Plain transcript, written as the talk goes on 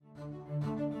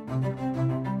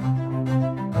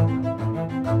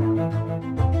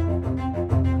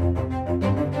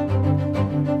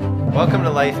Welcome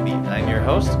to Life Beat. I'm your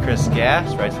host, Chris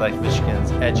Gass, Rights Life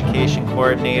Michigan's Education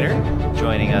Coordinator.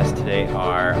 Joining us today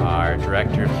are our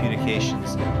Director of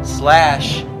Communications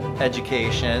 /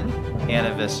 Education,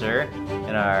 Anna Visser,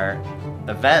 and our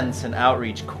Events and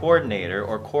Outreach Coordinator,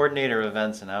 or Coordinator of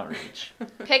Events and Outreach.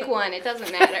 Pick one, it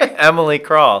doesn't matter. Emily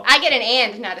Kroll. I get an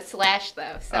and, not a slash,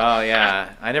 though. So. Oh,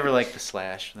 yeah. I never liked the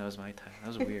slash. That was my time. That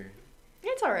was weird.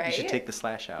 It's all right. You should take the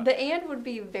slash out. The and would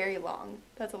be very long.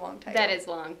 That's a long title. That is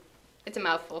long. It's a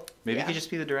mouthful. Maybe you could just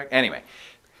be the director. Anyway,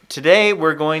 today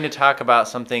we're going to talk about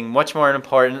something much more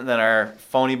important than our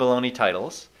phony baloney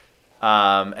titles.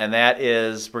 And that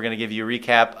is, we're going to give you a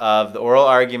recap of the oral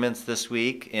arguments this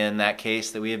week in that case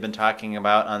that we have been talking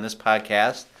about on this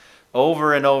podcast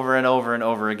over and over and over and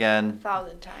over again.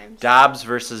 1,000 times. Dobbs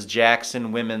versus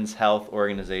Jackson Women's Health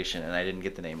Organization. And I didn't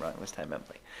get the name wrong this time,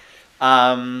 Emily.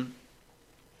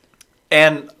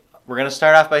 And we're going to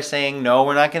start off by saying, no,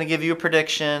 we're not going to give you a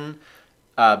prediction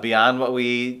beyond what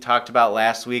we talked about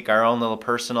last week, our own little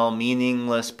personal,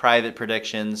 meaningless, private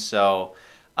predictions. So,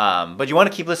 but you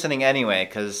want to keep listening anyway,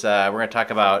 because we're going to talk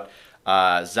about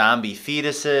zombie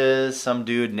fetuses, some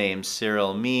dude named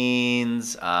Cyril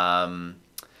Means, plenty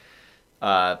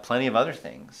of other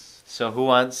things. So who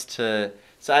wants to...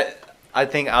 So I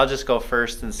think I'll just go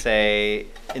first and saying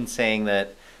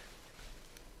that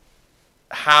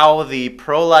how the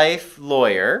pro-life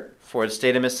lawyer for the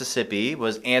state of Mississippi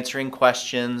was answering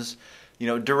questions,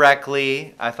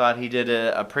 directly. I thought he did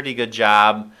a pretty good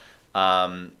job,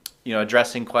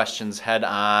 addressing questions head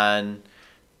on,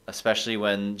 especially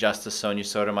when Justice Sonia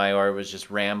Sotomayor was just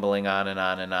rambling on and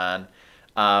on and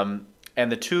on.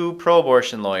 And the two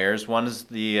pro-abortion lawyers, one is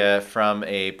from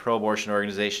a pro-abortion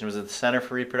organization, was it the Center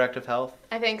for Reproductive Health?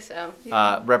 I think so.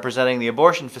 Representing the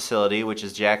abortion facility, which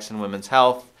is Jackson Women's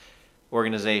Health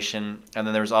Organization, and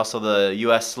then there was also the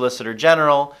U.S. Solicitor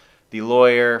General, the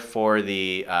lawyer for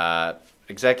the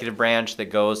executive branch that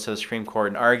goes to the Supreme Court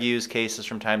and argues cases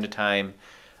from time to time.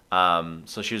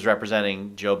 So she was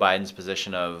representing Joe Biden's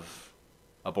position of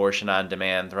abortion on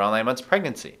demand through all 9 months of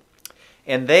pregnancy.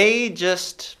 And they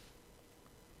just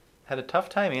had a tough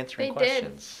time answering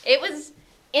questions. It was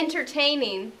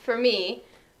entertaining for me,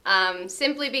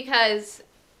 simply because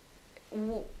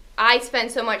I spend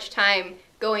so much time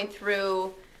going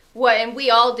through and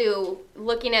we all do,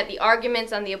 looking at the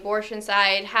arguments on the abortion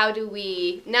side. How do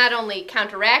we not only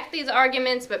counteract these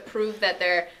arguments, but prove that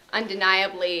they're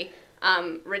undeniably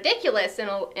ridiculous in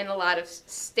a lot of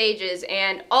stages?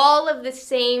 And all of the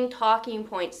same talking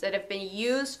points that have been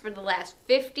used for the last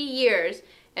 50 years,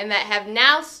 and that have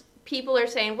now people are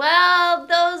saying, well,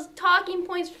 those talking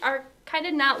points are kind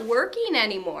of not working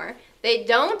anymore. They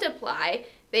don't apply.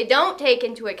 They don't take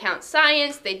into account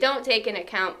science, they don't take into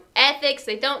account ethics,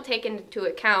 they don't take into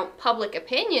account public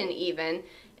opinion even.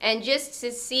 And just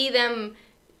to see them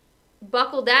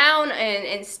buckle down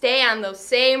and stay on those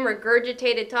same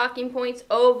regurgitated talking points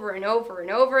over and over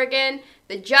and over again,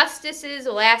 the justices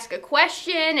will ask a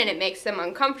question and it makes them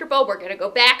uncomfortable. We're going to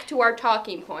go back to our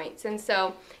talking points. And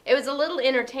so it was a little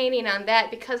entertaining on that,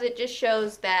 because it just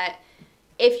shows that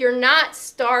if you're not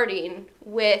starting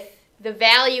with the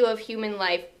value of human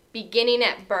life beginning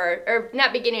at birth, or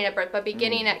not beginning at birth, but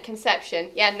beginning at conception.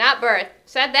 Yeah, not birth.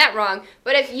 Said that wrong.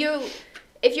 But if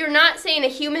you're not saying a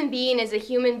human being is a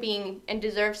human being and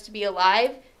deserves to be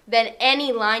alive, then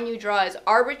any line you draw is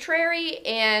arbitrary,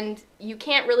 and you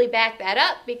can't really back that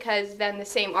up, because then the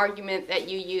same argument that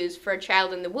you use for a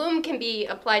child in the womb can be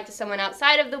applied to someone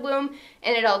outside of the womb,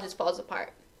 and it all just falls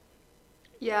apart.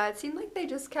 Yeah, it seemed like they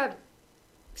just kept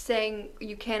saying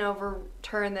you can't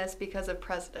overturn this because of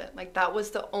precedent. Like, that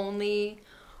was the only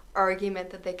argument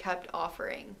that they kept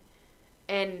offering.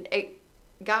 And it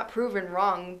got proven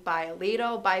wrong by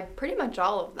Alito, by pretty much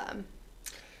all of them.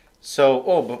 So,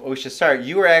 but we should start.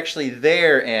 You were actually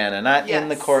there, Anna, not Yes. in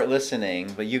the court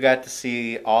listening, but you got to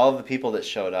see all of the people that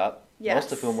showed up, Yes.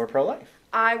 most of whom were pro-life.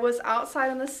 I was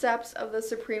outside on the steps of the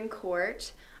Supreme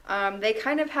Court. They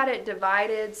kind of had it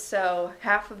divided, so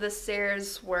half of the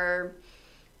stairs were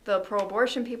the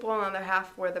pro-abortion people, and the other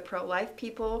half were the pro-life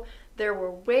people. There were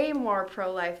way more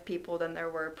pro-life people than there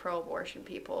were pro-abortion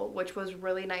people, which was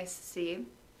really nice to see.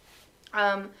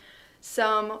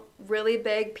 Some really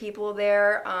big people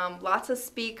there, lots of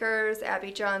speakers.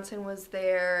 Abby Johnson was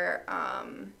there.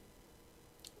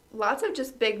 Lots of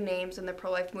just big names in the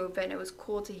pro-life movement. It was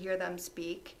cool to hear them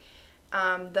speak.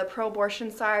 The pro-abortion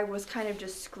side was kind of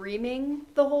just screaming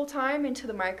the whole time into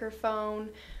the microphone,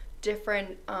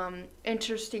 different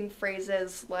interesting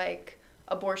phrases like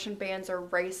abortion bans are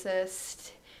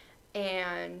racist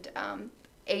and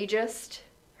ageist.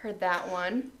 Heard that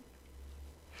one.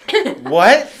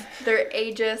 What? They're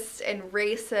ageist and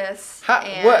racist.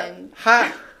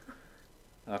 What?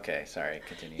 Okay, sorry,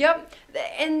 continue. Yep,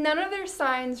 and none of their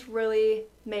signs really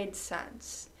made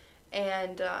sense.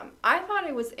 And I thought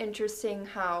it was interesting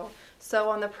how, so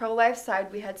on the pro-life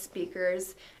side, we had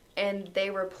speakers, and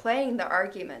they were playing the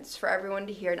arguments for everyone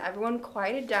to hear, and everyone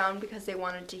quieted down because they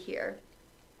wanted to hear.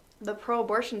 The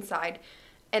pro-abortion side,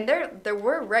 and they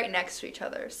were right next to each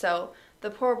other, so the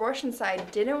pro-abortion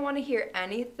side didn't want to hear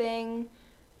anything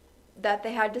that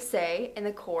they had to say in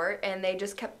the court, and they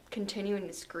just kept continuing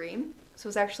to scream. So it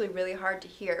was actually really hard to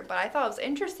hear. But I thought it was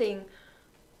interesting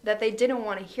that they didn't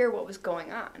want to hear what was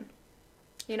going on.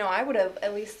 You know, I would have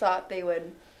at least thought they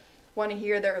would want to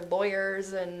hear their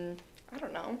lawyers and, I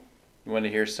don't know. You want to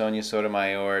hear Sonia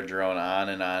Sotomayor drone on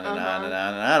and on and on and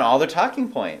on and on, all their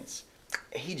talking points.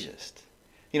 Ageist.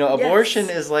 You know, abortion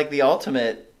is like the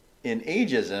ultimate in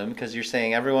ageism because you're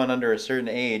saying everyone under a certain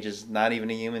age is not even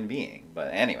a human being.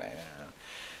 But anyway,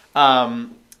 well,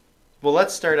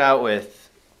 let's start out with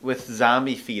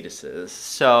zombie fetuses.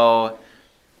 So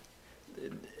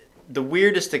the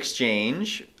weirdest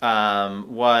exchange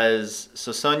was,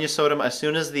 so Sonia Sotomayor, as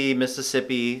soon as the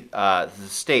Mississippi the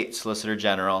state Solicitor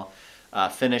General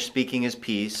finished speaking his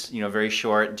piece, very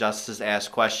short, justices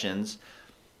asked questions,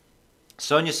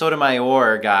 Sonia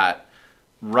Sotomayor got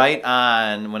right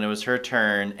on when it was her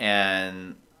turn,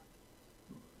 and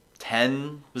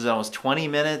almost 20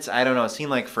 minutes? I don't know, it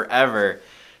seemed like forever.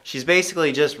 She's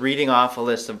basically just reading off a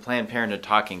list of Planned Parenthood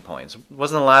talking points.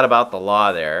 Wasn't a lot about the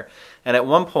law there. And at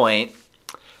one point,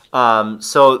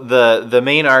 so the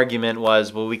main argument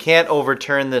was, well, we can't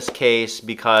overturn this case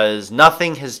because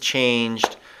nothing has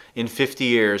changed in 50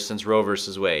 years since Roe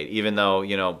versus Wade, even though,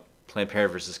 Planned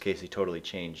Parenthood versus Casey totally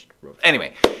changed Roe.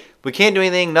 Anyway, we can't do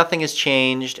anything, nothing has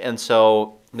changed, and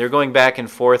so they're going back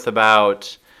and forth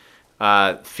about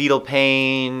fetal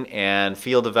pain and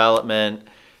fetal development.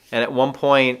 And at one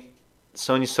point,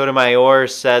 Sonia Sotomayor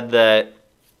said that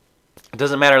it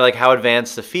doesn't matter like how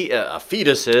advanced a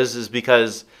fetus is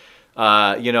because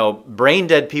brain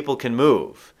dead people can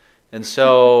move. And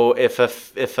so if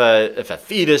a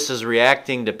fetus is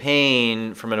reacting to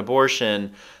pain from an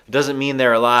abortion, it doesn't mean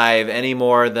they're alive any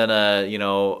more than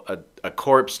a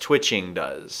corpse twitching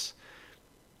does.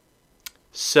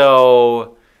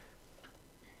 So,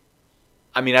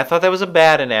 I mean, I thought that was a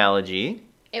bad analogy.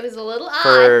 It was a little odd.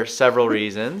 For several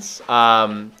reasons.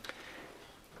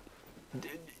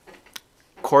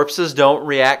 Corpses don't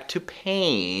react to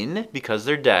pain because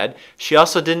they're dead. She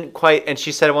also didn't quite, and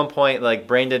she said at one point, like,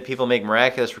 brain dead people make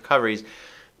miraculous recoveries.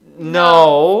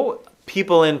 No,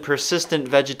 people in persistent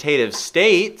vegetative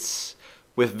states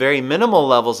with very minimal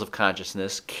levels of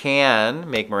consciousness can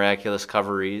make miraculous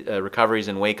recoveries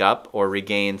and wake up or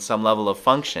regain some level of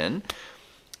function.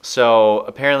 So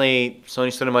apparently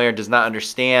Sonia Sotomayor does not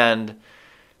understand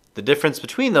the difference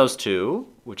between those two,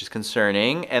 which is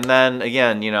concerning. And then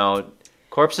again,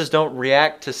 corpses don't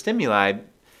react to stimuli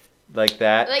like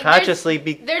that consciously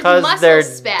because they're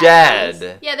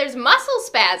dead. Yeah, there's muscle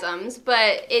spasms,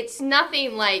 but it's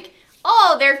nothing like,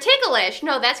 oh, they're ticklish.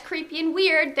 No, that's creepy and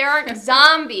weird. There aren't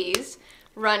zombies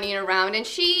running around. And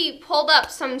she pulled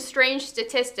up some strange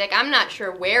statistic. I'm not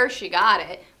sure where she got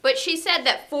it, but she said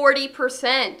that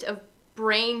 40% of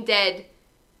brain dead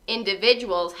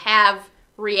individuals have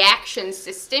reactions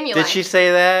to stimuli. Did she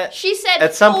say that? She said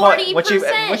at some 40%.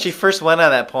 point when she first went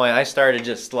on that point, I started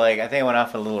just I think I went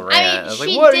off a little rant. I was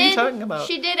like, what are you talking about?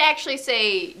 She did actually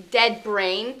say dead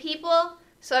brain people,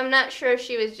 so I'm not sure if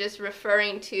she was just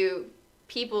referring to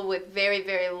people with very,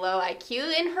 very low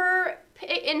IQ in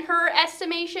her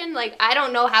estimation. Like, I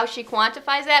don't know how she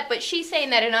quantifies that, but she's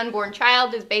saying that an unborn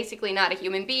child is basically not a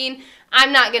human being.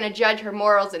 I'm not going to judge her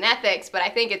morals and ethics, but I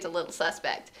think it's a little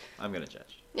suspect. I'm going to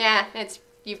judge. Yeah,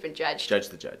 you've been judged. Judge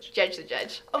the judge. Judge the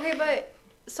judge. Okay, but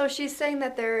so she's saying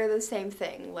that they're the same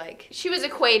thing, like... She was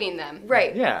equating them.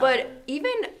 Right. Yeah. But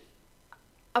even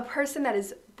a person that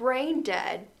is brain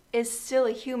dead is still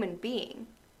a human being.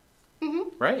 Mm-hmm.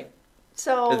 Right.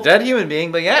 So... A dead human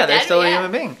being, but yeah, they're still a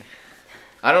human being.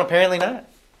 I don't know, apparently not.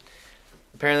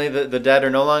 Apparently the dead are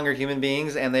no longer human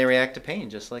beings and they react to pain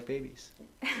just like babies.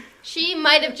 She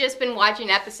might have just been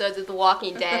watching episodes of The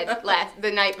Walking Dead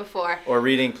the night before. Or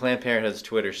reading Planned Parenthood's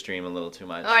Twitter stream a little too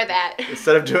much. Or that.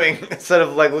 Instead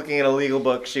of like looking at a legal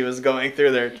book, she was going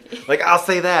through there like, I'll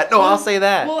say that. No, I'll say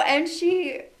that. Well, and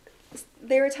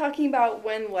they were talking about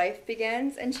when life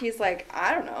begins, and she's like,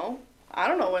 I don't know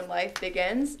when life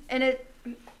begins. And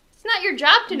it's not your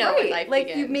job to know when life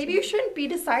begins. Maybe you shouldn't be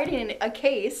deciding a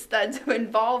case that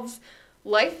involves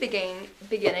life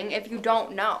beginning if you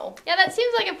don't know. Yeah, that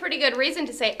seems like a pretty good reason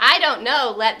to say, I don't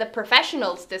know, let the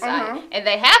professionals decide. Uh-huh. And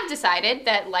they have decided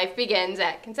that life begins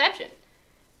at conception.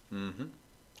 Mm-hmm.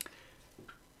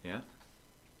 Yeah.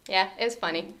 Yeah, it was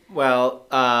funny. Well,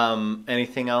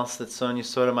 anything else that Sonia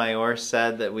Sotomayor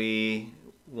said that we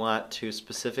want to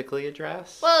specifically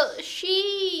address? Well,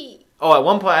 she... Oh, at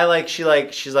one point,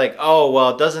 she's like, oh,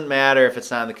 well, it doesn't matter if it's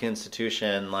not in the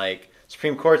Constitution. Like,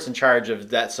 Supreme Court's in charge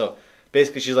of that. So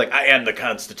basically, she's like, I am the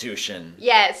Constitution.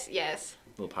 Yes.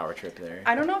 Little power trip there.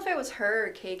 I don't know if it was her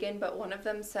or Kagan, but one of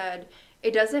them said,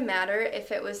 it doesn't matter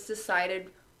if it was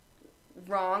decided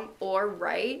wrong or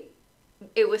right.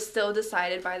 It was still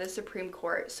decided by the Supreme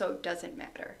Court, so it doesn't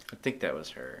matter. I think that was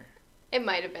her. It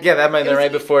might have been. Yeah, that might have been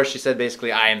right before she said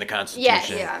basically, I am the Constitution. Yes.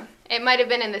 Yeah. It might have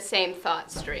been in the same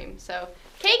thought stream. So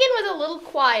Kagan was a little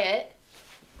quiet.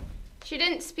 She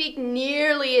didn't speak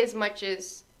nearly as much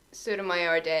as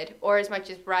Sotomayor did, or as much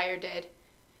as Breyer did.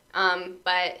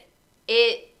 But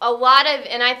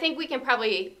and I think we can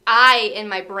probably, in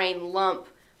my brain, lump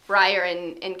Breyer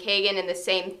and Kagan in the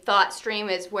same thought stream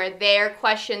as where their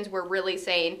questions were really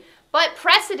saying, but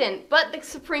precedent, but the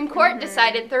Supreme Court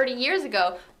decided 30 years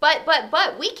ago, but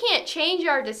we can't change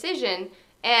our decision.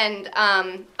 And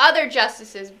other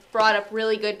justices brought up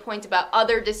really good points about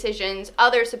other decisions,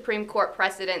 other Supreme Court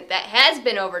precedent that has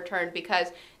been overturned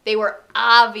because they were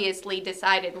obviously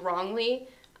decided wrongly.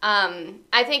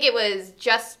 I think it was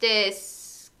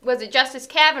Justice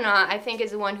Kavanaugh, I think,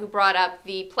 is the one who brought up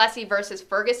the Plessy versus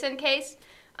Ferguson case.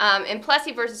 And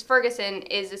Plessy versus Ferguson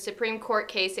is a Supreme Court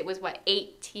case. It was,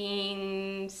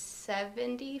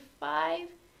 1875?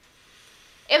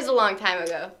 It was a long time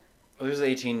ago. It was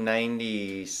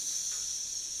 1890.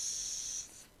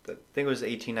 I think it was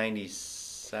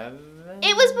 1897.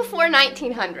 It was before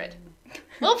 1900.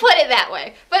 We'll put it that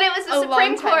way. But it was the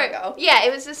Supreme Court. Ago. Yeah,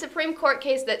 it was the Supreme Court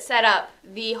case that set up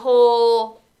the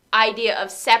whole idea of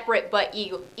separate but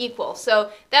equal. So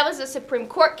that was a Supreme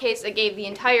Court case that gave the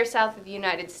entire South of the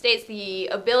United States the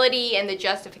ability and the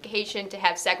justification to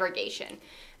have segregation.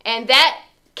 And that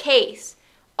case,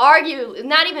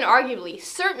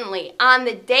 certainly on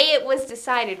the day it was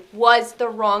decided, was the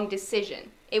wrong decision.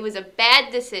 It was a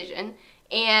bad decision,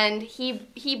 and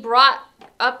he brought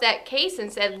up that case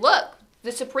and said, look,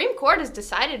 the Supreme Court has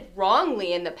decided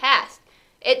wrongly in the past.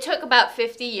 It took about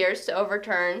 50 years to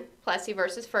overturn Plessy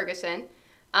versus Ferguson,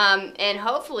 and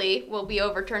hopefully we'll be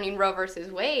overturning Roe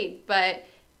versus Wade, but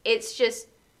it's just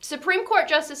Supreme Court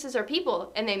justices are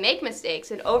people, and they make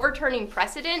mistakes, and overturning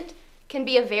precedent can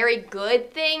be a very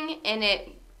good thing, and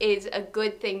it is a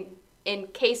good thing in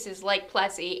cases like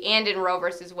Plessy and in Roe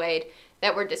versus Wade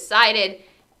that were decided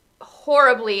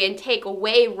horribly and take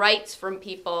away rights from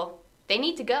people. They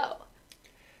need to go.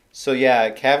 So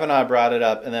yeah, Kavanaugh brought it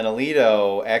up, and then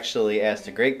Alito actually asked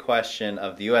a great question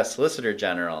of the U.S. Solicitor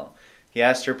General. He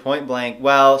asked her point blank,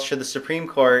 well, should the Supreme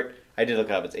Court, I did look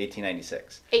it up, it's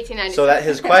 1896. 1896. So that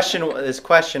his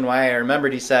question, why I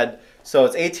remembered, he said, so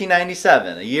it's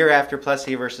 1897, a year after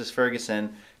Plessy versus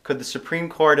Ferguson, could the Supreme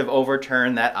Court have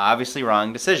overturned that obviously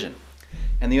wrong decision?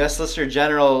 And the U.S. Solicitor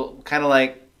General kind of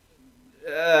like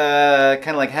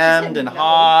hemmed and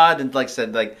hawed and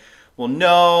said well,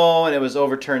 no, and it was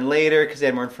overturned later because he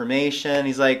had more information.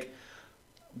 He's like,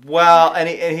 well, and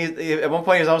he at one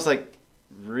point he was almost like,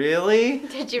 really?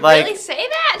 Did you really say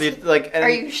that? Are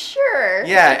you sure?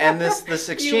 Yeah, and this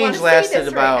exchange lasted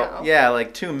about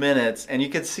 2 minutes, and you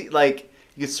could see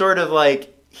you sort of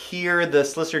hear the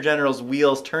Solicitor General's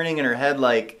wheels turning in her head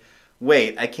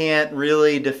wait, I can't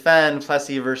really defend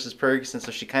Plessy versus Ferguson,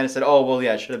 so she kind of said, oh, well,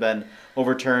 yeah, it should have been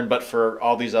overturned, but for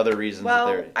all these other reasons.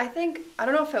 Well, I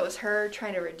don't know if it was her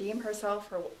trying to redeem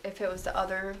herself or if it was the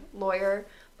other lawyer,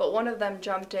 but one of them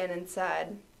jumped in and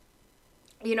said,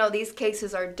 these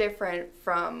cases are different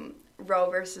from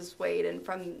Roe versus Wade and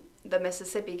from the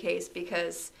Mississippi case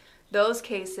because those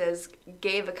cases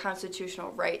gave a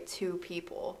constitutional right to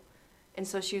people. And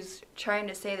so she was trying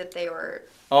to say that they were...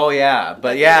 Oh, yeah.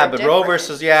 But Roe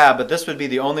versus... Yeah, but this would be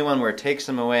the only one where it takes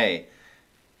them away.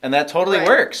 And that totally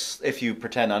works if you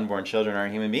pretend unborn children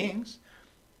aren't human beings.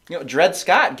 Dred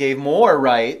Scott gave more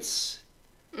rights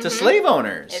to slave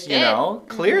owners,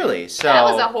 clearly. So that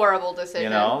was a horrible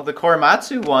decision. The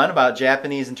Korematsu one about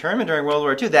Japanese internment during World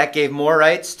War II, that gave more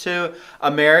rights to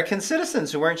American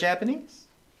citizens who weren't Japanese.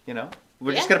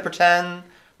 We're just going to pretend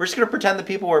the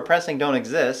people we're oppressing don't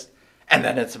exist. And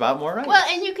then it's about more rights. Well,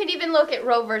 and you could even look at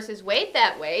Roe versus Wade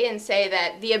that way and say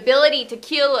that the ability to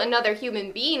kill another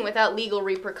human being without legal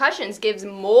repercussions gives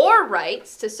more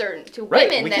rights to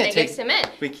women than it gives to men.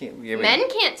 Men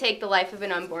can't take the life of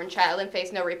an unborn child and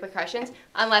face no repercussions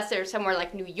unless they're somewhere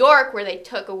like New York where they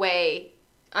took away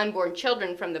unborn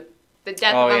children from the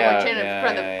death of unborn children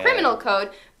from the criminal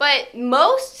code. But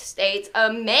most states,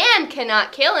 a man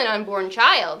cannot kill an unborn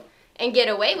child and get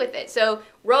away with it. So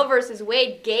Roe versus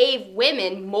Wade gave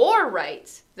women more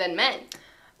rights than men.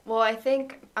 Well, I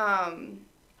think I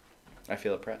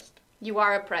feel oppressed. You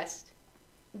are oppressed.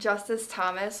 Justice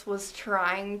Thomas was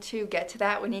trying to get to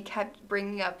that when he kept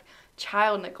bringing up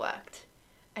child neglect.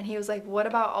 And he was like, what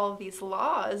about all of these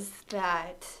laws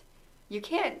that you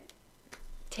can't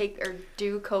take or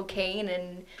do cocaine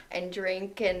and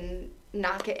drink and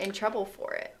not get in trouble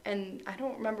for it? And I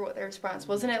don't remember what their response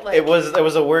wasn't. It like it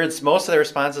was a word. Most of their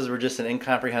responses were just an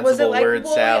incomprehensible word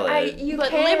salad.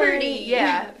 But liberty,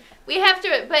 yeah. We have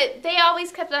to, but they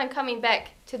always kept on coming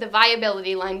back to the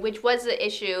viability line, which was the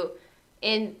issue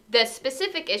in the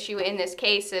specific issue in this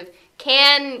case of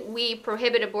can we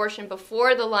prohibit abortion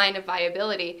before the line of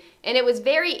viability? And it was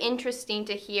very interesting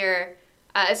to hear,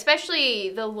 especially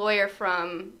the lawyer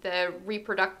from the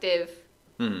reproductive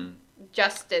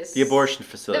justice, the abortion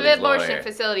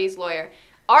facilities lawyer,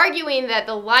 arguing that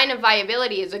the line of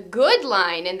viability is a good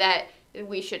line and that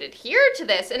we should adhere to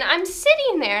this. And I'm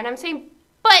sitting there and I'm saying,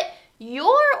 but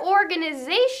your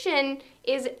organization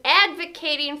is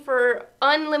advocating for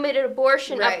unlimited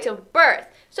abortion up to birth.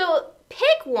 So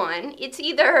pick one. It's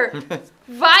either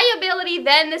viability,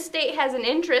 then the state has an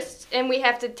interest and we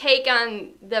have to take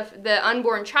on the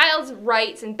unborn child's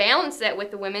rights and balance that with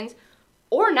the women's,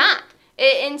 or not.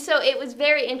 And so it was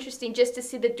very interesting just to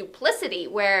see the duplicity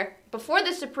where before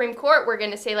the Supreme Court we're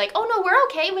going to say like, oh no, we're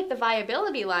okay with the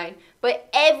viability line, but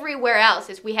everywhere else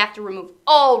is we have to remove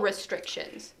all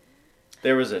restrictions.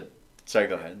 Sorry,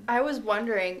 go ahead. I was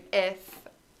wondering if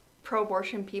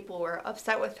pro-abortion people were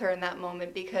upset with her in that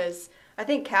moment because I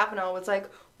think Kavanaugh was like,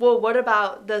 well, what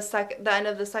about the end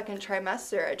of the second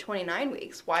trimester at 29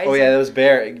 weeks? Why? That was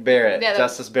Barrett.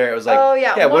 Justice Barrett was like,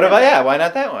 why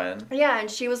not that one? Yeah, and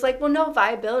she was like, well, no,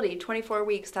 viability, 24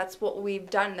 weeks, that's what we've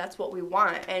done, that's what we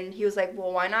want. And he was like,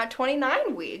 well, why not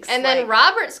 29 weeks? And then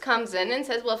Roberts comes in and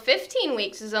says, well, 15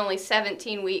 weeks is only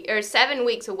 7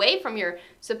 weeks away from your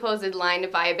supposed line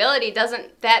of viability.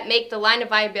 Doesn't that make the line of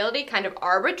viability kind of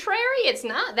arbitrary? It's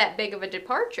not that big of a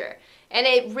departure. And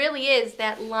it really is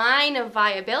that line of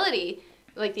viability,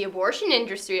 like the abortion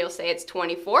industry will say it's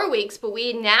 24 weeks, but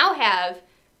we now have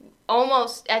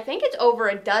I think it's over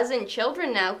a dozen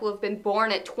children now who have been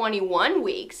born at 21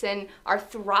 weeks and are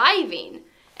thriving.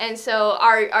 And so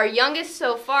our youngest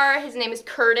so far, his name is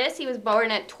Curtis. He was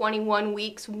born at 21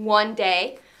 weeks, 1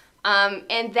 day.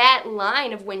 And that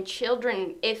line of when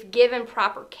children, if given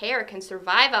proper care, can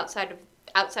survive outside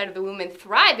of the womb and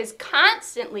thrive is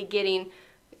constantly getting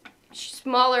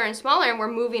smaller and smaller, and we're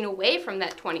moving away from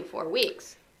that 24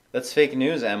 weeks. That's fake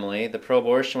news, Emily. One of the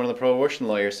pro-abortion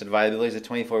lawyers said viability is at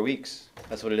 24 weeks.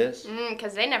 That's what it is.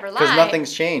 Because they never lie. Because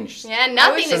nothing's changed. Yeah,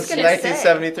 nothing since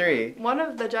 1973. One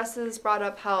of the justices brought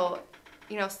up how,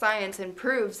 science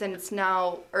improves, and it's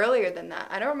now earlier than that.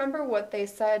 I don't remember what they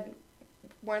said.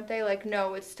 Weren't they like,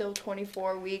 no, it's still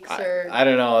 24 weeks or... I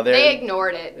don't know. They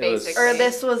ignored it, basically. Or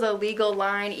this was a legal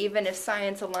line, even if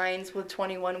science aligns with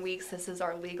 21 weeks, this is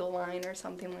our legal line or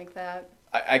something like that.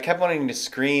 I kept wanting to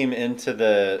scream into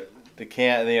the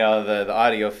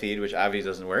audio feed, which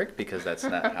obviously doesn't work because that's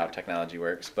not how technology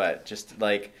works. But just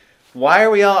like, why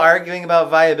are we all arguing about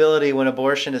viability when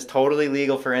abortion is totally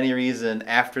legal for any reason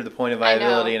after the point of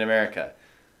viability in America?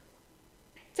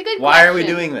 It's a good question. Why are we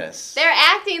doing this? They're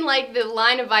acting like the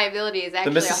line of viability is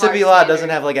actually the Mississippi law doesn't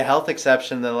have like a health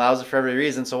exception that allows it for every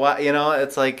reason. So why,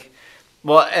 it's like,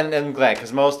 well, and I'm glad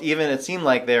because it seemed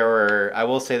like there were. I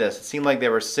will say this: it seemed like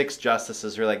there were 6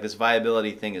 justices who were like, this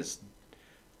viability thing is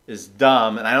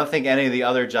dumb, and I don't think any of the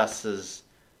other justices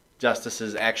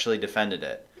actually defended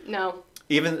it. No.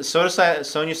 Even Sonia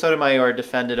Sotomayor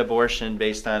defended abortion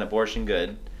based on abortion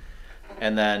good.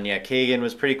 And then, Kagan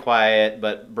was pretty quiet,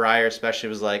 but Breyer especially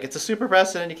was like, it's a super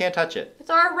precedent, you can't touch it.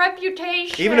 It's our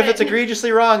reputation. Even if it's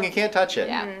egregiously wrong, you can't touch it.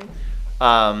 Yeah.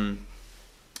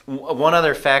 One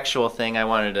other factual thing I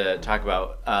wanted to talk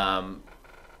about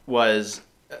was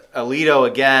Alito,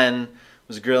 again,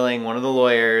 was grilling one of the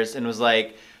lawyers and was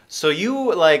like, so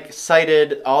you,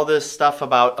 cited all this stuff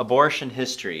about abortion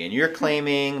history, and you're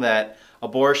claiming that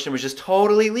abortion was just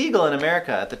totally legal in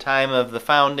America at the time of the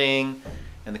founding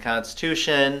and the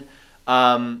Constitution.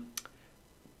 Can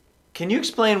you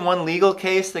explain one legal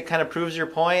case that kind of proves your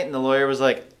point? And the lawyer was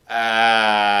like,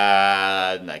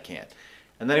 I can't.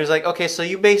 And then he was like, okay, so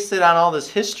you based it on all this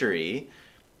history.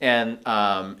 And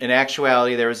in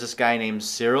actuality, there was this guy named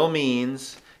Cyril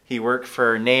Means. He worked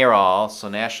for NARAL, so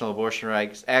National Abortion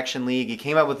Rights Action League. He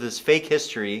came up with this fake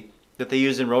history that they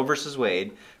used in Roe versus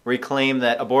Wade, where he claimed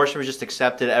that abortion was just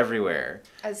accepted everywhere.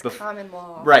 As common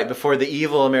law. Right, before the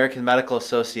evil American Medical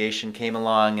Association came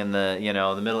along in the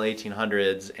middle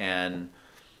 1800s and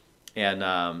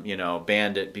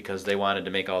banned it because they wanted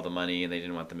to make all the money and they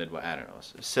didn't want the midwife. I don't know.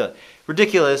 So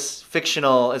ridiculous,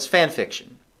 fictional. It's fan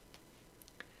fiction.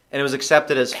 And it was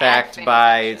accepted as fact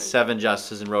by 7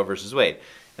 justices in Roe versus Wade.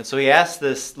 And so he asked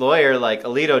this lawyer, like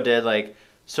Alito did, like,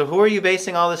 so who are you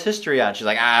basing all this history on? She's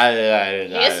like,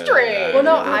 history. Well,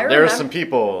 no, I remember. There were some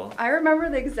people. I remember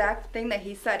the exact thing that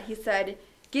he said. He said,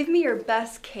 give me your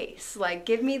best case. Like,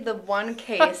 give me the one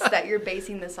case that you're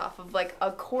basing this off of, like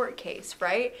a court case,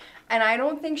 right? And I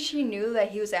don't think she knew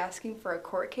that he was asking for a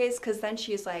court case, because then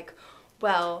she's like,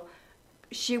 well,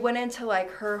 she went into like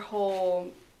her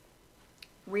whole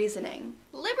reasoning.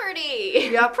 Liberty.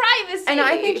 Yep. Privacy. And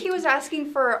I think he was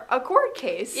asking for a court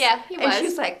case. Yeah, he was. And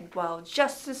she's like, well,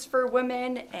 justice for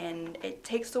women, and it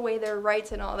takes away their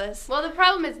rights and all this. Well, the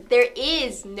problem is there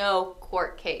is no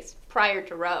court case prior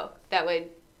to Roe that would.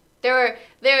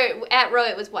 At Roe,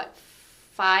 it was what,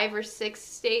 5 or 6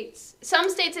 states? Some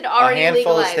states had already legalized. A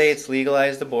handful of states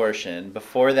legalized abortion.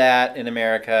 Before that, in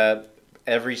America,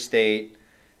 every state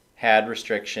had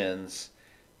restrictions.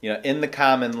 In the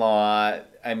common law,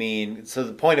 I mean, so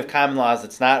the point of common law is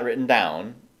it's not written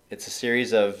down. It's a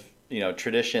series of,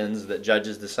 traditions that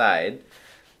judges decide.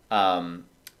 And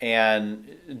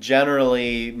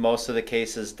generally, most of the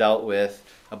cases dealt with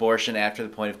abortion after the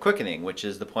point of quickening, which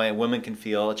is the point women can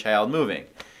feel a child moving.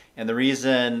 And the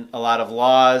reason a lot of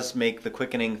laws make the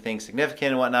quickening thing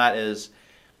significant and whatnot is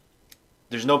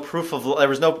there's no proof of, there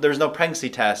was no pregnancy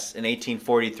tests in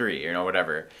 1843 or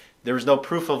whatever. There was no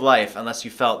proof of life unless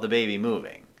you felt the baby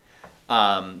moving.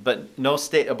 But no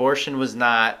state, abortion was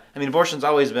not, abortion's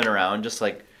always been around, just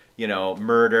like,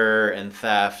 murder and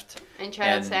theft. And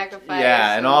child sacrifice.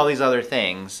 Yeah, and all these other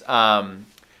things.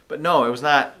 But no, it was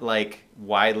not, like,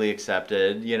 widely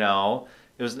accepted, It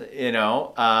was,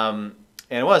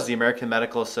 and it was the American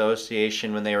Medical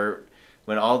Association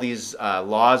when all these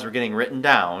laws were getting written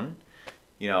down,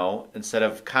 instead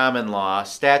of common law,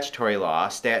 statutory law,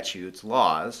 statutes,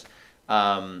 laws.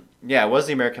 It was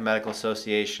the American Medical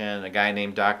Association, a guy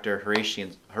named Dr.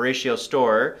 Horatio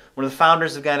Storer, one of the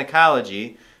founders of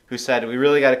gynecology, who said, we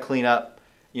really got to clean up,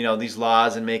 these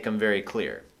laws and make them very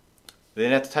clear. They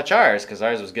didn't have to touch ours because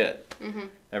ours was good,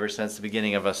 ever since the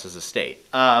beginning of us as a state.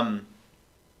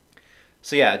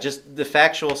 So yeah, just the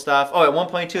factual stuff. Oh, at one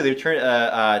point too,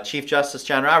 Chief Justice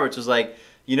John Roberts was like,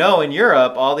 in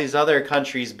Europe, all these other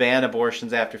countries ban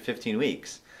abortions after 15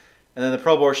 weeks. And then the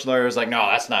pro-abortion lawyer was like, no,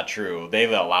 that's not true. They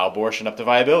allow abortion up to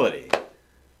viability.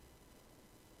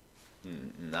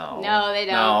 No. No, they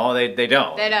don't. No, they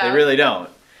don't. They don't. They really don't.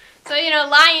 So,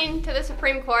 lying to the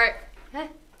Supreme Court,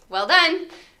 well done.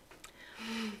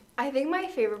 I think my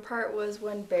favorite part was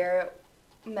when Barrett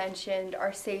mentioned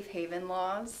our safe haven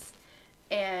laws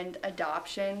and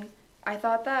adoption. I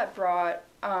thought that brought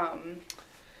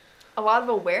a lot of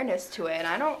awareness to it, and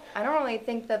I don't really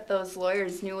think that those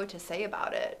lawyers knew what to say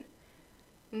about it.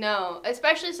 No,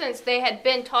 especially since they had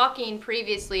been talking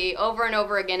previously over and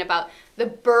over again about the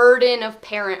burden of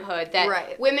parenthood,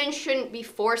 that women shouldn't be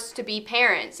forced to be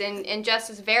parents. And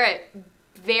Justice Barrett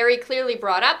very clearly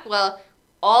brought up, well,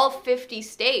 all 50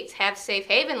 states have safe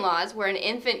haven laws where an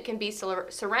infant can be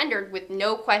surrendered with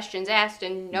no questions asked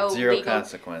and zero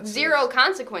consequences. Zero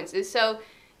consequences. So,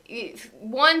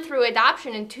 1, through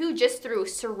adoption, and 2, just through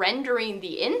surrendering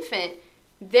the infant,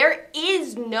 there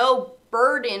is no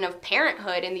burden of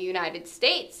parenthood in the United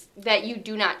States that you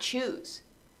do not choose.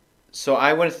 So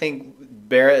I would think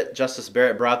Justice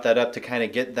Barrett brought that up to kind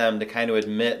of get them to kind of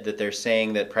admit that they're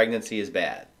saying that pregnancy is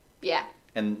bad. Yeah.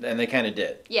 And they kind of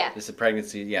did. Yeah. This is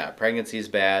pregnancy is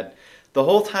bad. The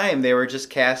whole time they were just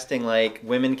casting like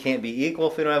women can't be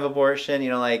equal if we don't have abortion.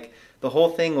 The whole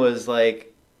thing was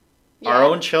like our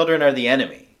own children are the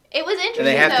enemy. It was interesting, and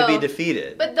they have though, to be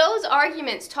defeated. But those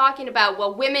arguments talking about,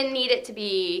 well, women need it to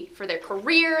be for their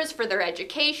careers, for their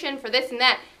education, for this and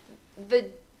that, the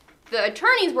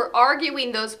attorneys were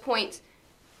arguing those points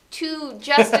to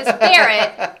Justice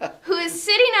Barrett, who is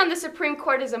sitting on the Supreme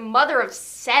Court as a mother of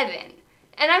 7.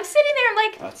 And I'm sitting there, I'm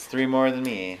like... That's 3 more than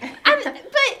me.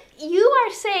 But you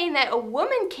are saying that a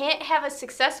woman can't have a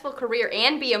successful career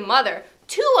and be a mother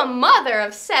to a mother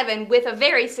of 7 with a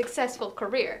very successful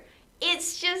career.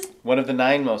 It's just... One of the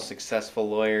 9 most successful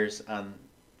lawyers on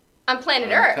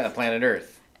planet Earth. Planet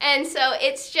Earth. And so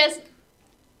it's just,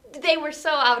 they were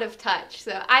so out of touch.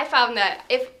 So I found that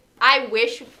I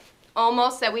wish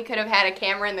almost that we could have had a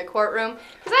camera in the courtroom,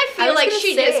 because I feel like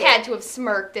she just had to have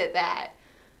smirked at that.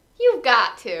 You've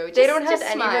got to. They don't have just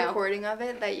any smile. recording of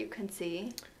it that you can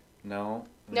see. No.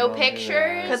 No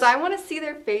pictures? Because I want to see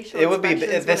their facial It would be.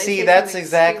 expressions when they See, say that's something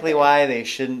exactly stupid. why they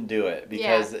shouldn't do it,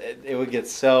 because it would get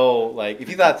so like if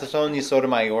you thought the Sonia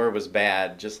Sotomayor was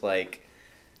bad, just like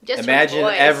Just imagine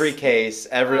her voice. every case,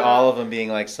 all of them being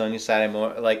like Sonia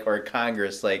Sotomayor, like, or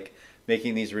Congress, like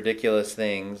making these ridiculous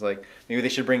things. Like maybe they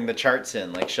should bring the charts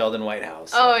in, like Sheldon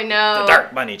Whitehouse. Oh no. The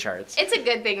dark money charts. It's a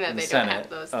good thing that they don't have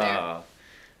those there.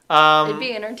 It'd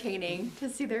be entertaining to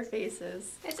see their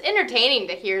faces. It's entertaining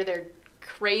to hear their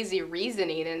crazy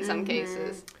reasoning in some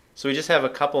cases. So we just have a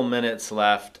couple minutes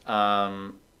left. I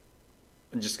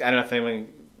don't know if anyone,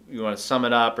 you want to sum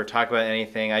it up or talk about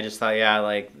anything. I just thought,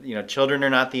 children are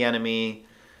not the enemy.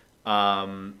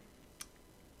 That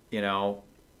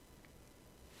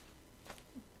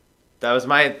was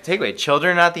my takeaway.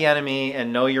 Children are not the enemy,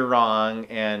 and know you're wrong,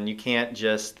 and you can't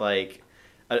just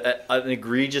an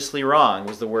egregiously wrong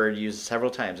was the word used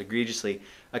several times. Egregiously,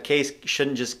 a case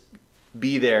shouldn't just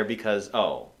be there because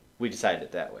we decided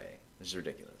it that way. It's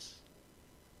ridiculous.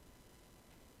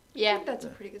 Yeah, I think that's a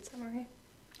pretty good summary.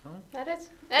 that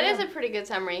is a pretty good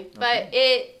summary. But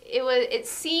it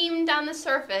seemed on the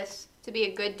surface to be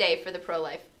a good day for the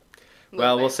pro-life movement.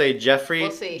 Well, we'll say Jeffrey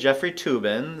We'll see.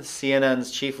 Tubin,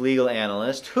 CNN's chief legal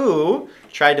analyst, who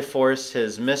tried to force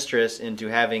his mistress into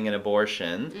having an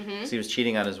abortion because he was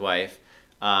cheating on his wife,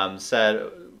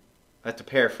 said, I have to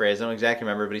paraphrase, I don't exactly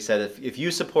remember, but he said, if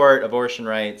you support abortion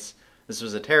rights, this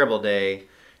was a terrible day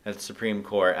at the Supreme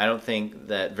Court. I don't think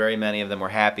that very many of them were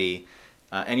happy.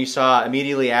 And you saw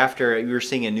immediately after, we were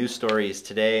seeing in news stories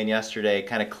today and yesterday,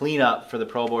 kind of clean up for the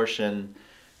pro-abortion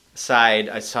side.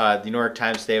 I saw the New York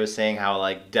Times today was saying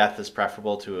how death is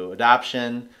preferable to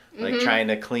adoption, trying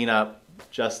to clean up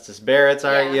Justice Barrett's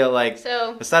argument.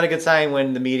 So it's not a good sign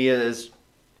when the media is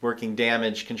working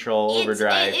damage control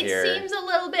overdrive here. It seems a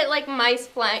little bit like mice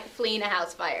fleeing a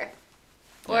house fire.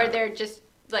 Or they're just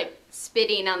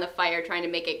spitting on the fire trying to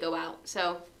make it go out.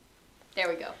 So there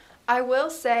we go. I will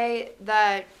say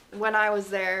that when I was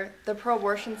there, the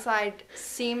pro-abortion side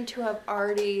seemed to have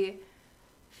already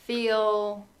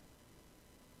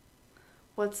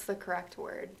what's the correct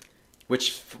word?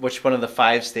 Which one of the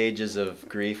 5 stages of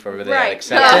grief over there? Right.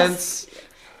 Acceptance? Yes.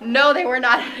 No, they were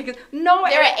not. No,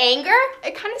 They're at anger?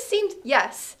 It kind of seemed,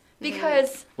 yes,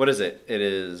 because What is it? It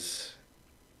is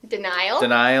Denial?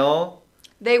 denial?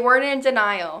 they weren't in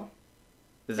denial.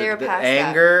 Is They it were the past that.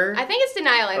 anger? I think it's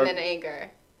denial and Or- then anger.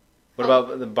 What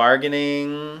about the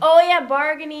bargaining? Oh yeah,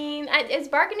 bargaining. Is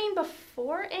bargaining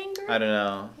before anger? I don't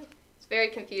know. It's very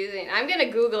confusing. I'm going to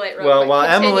Google it real Well, quick. while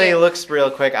Continue. Emily looks real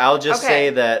quick, I'll just Okay. say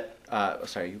that.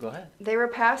 Sorry, you go ahead. They were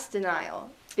past denial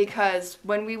because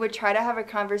when we would try to have a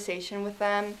conversation with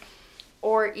them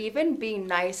or even be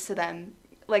nice to them,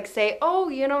 like say, oh,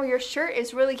 your shirt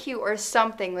is really cute or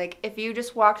something, like if you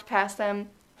just walked past them,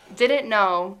 didn't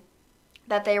know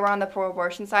that they were on the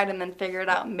pro-abortion side and then figured it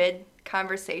out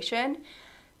mid-conversation,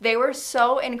 they were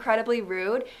so incredibly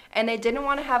rude and they didn't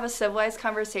want to have a civilized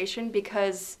conversation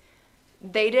because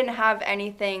they didn't have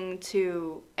anything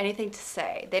to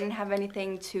say. They didn't have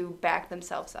anything to back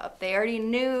themselves up. They already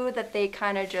knew that they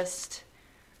kind of just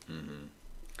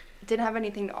didn't have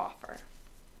anything to offer.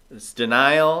 It's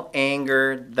denial,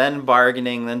 anger, then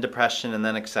bargaining, then depression, and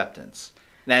then acceptance.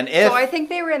 And So I think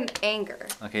they were in anger.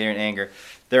 Okay, you're in anger.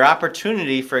 Their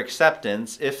opportunity for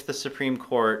acceptance, if the Supreme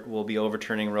Court will be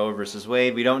overturning Roe versus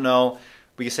Wade, we don't know.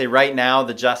 We can say right now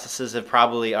the justices have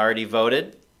probably already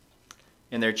voted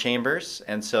in their chambers,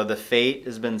 and so the fate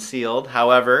has been sealed.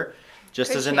 However,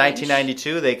 just Could as in change.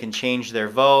 1992, they can change their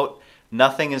vote.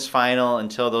 Nothing is final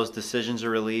until those decisions are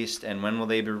released, and when will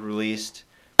they be released?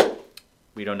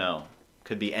 We don't know.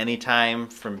 Could be any time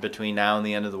from between now and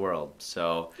the end of the world.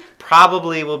 So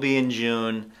probably will be in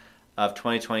June of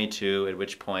 2022, at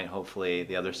which point hopefully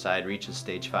the other side reaches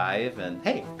stage 5 and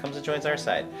hey, comes and joins our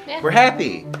side. Yeah. We're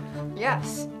happy.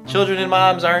 Yes. Children and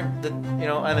moms aren't the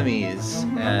enemies,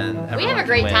 and We everyone have a can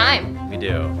great win. time. We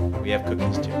do. We have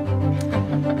cookies too.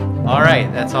 All right,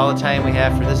 that's all the time we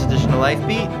have for this edition of Life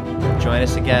Beat. Join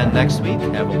us again next week.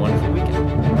 Have a wonderful weekend.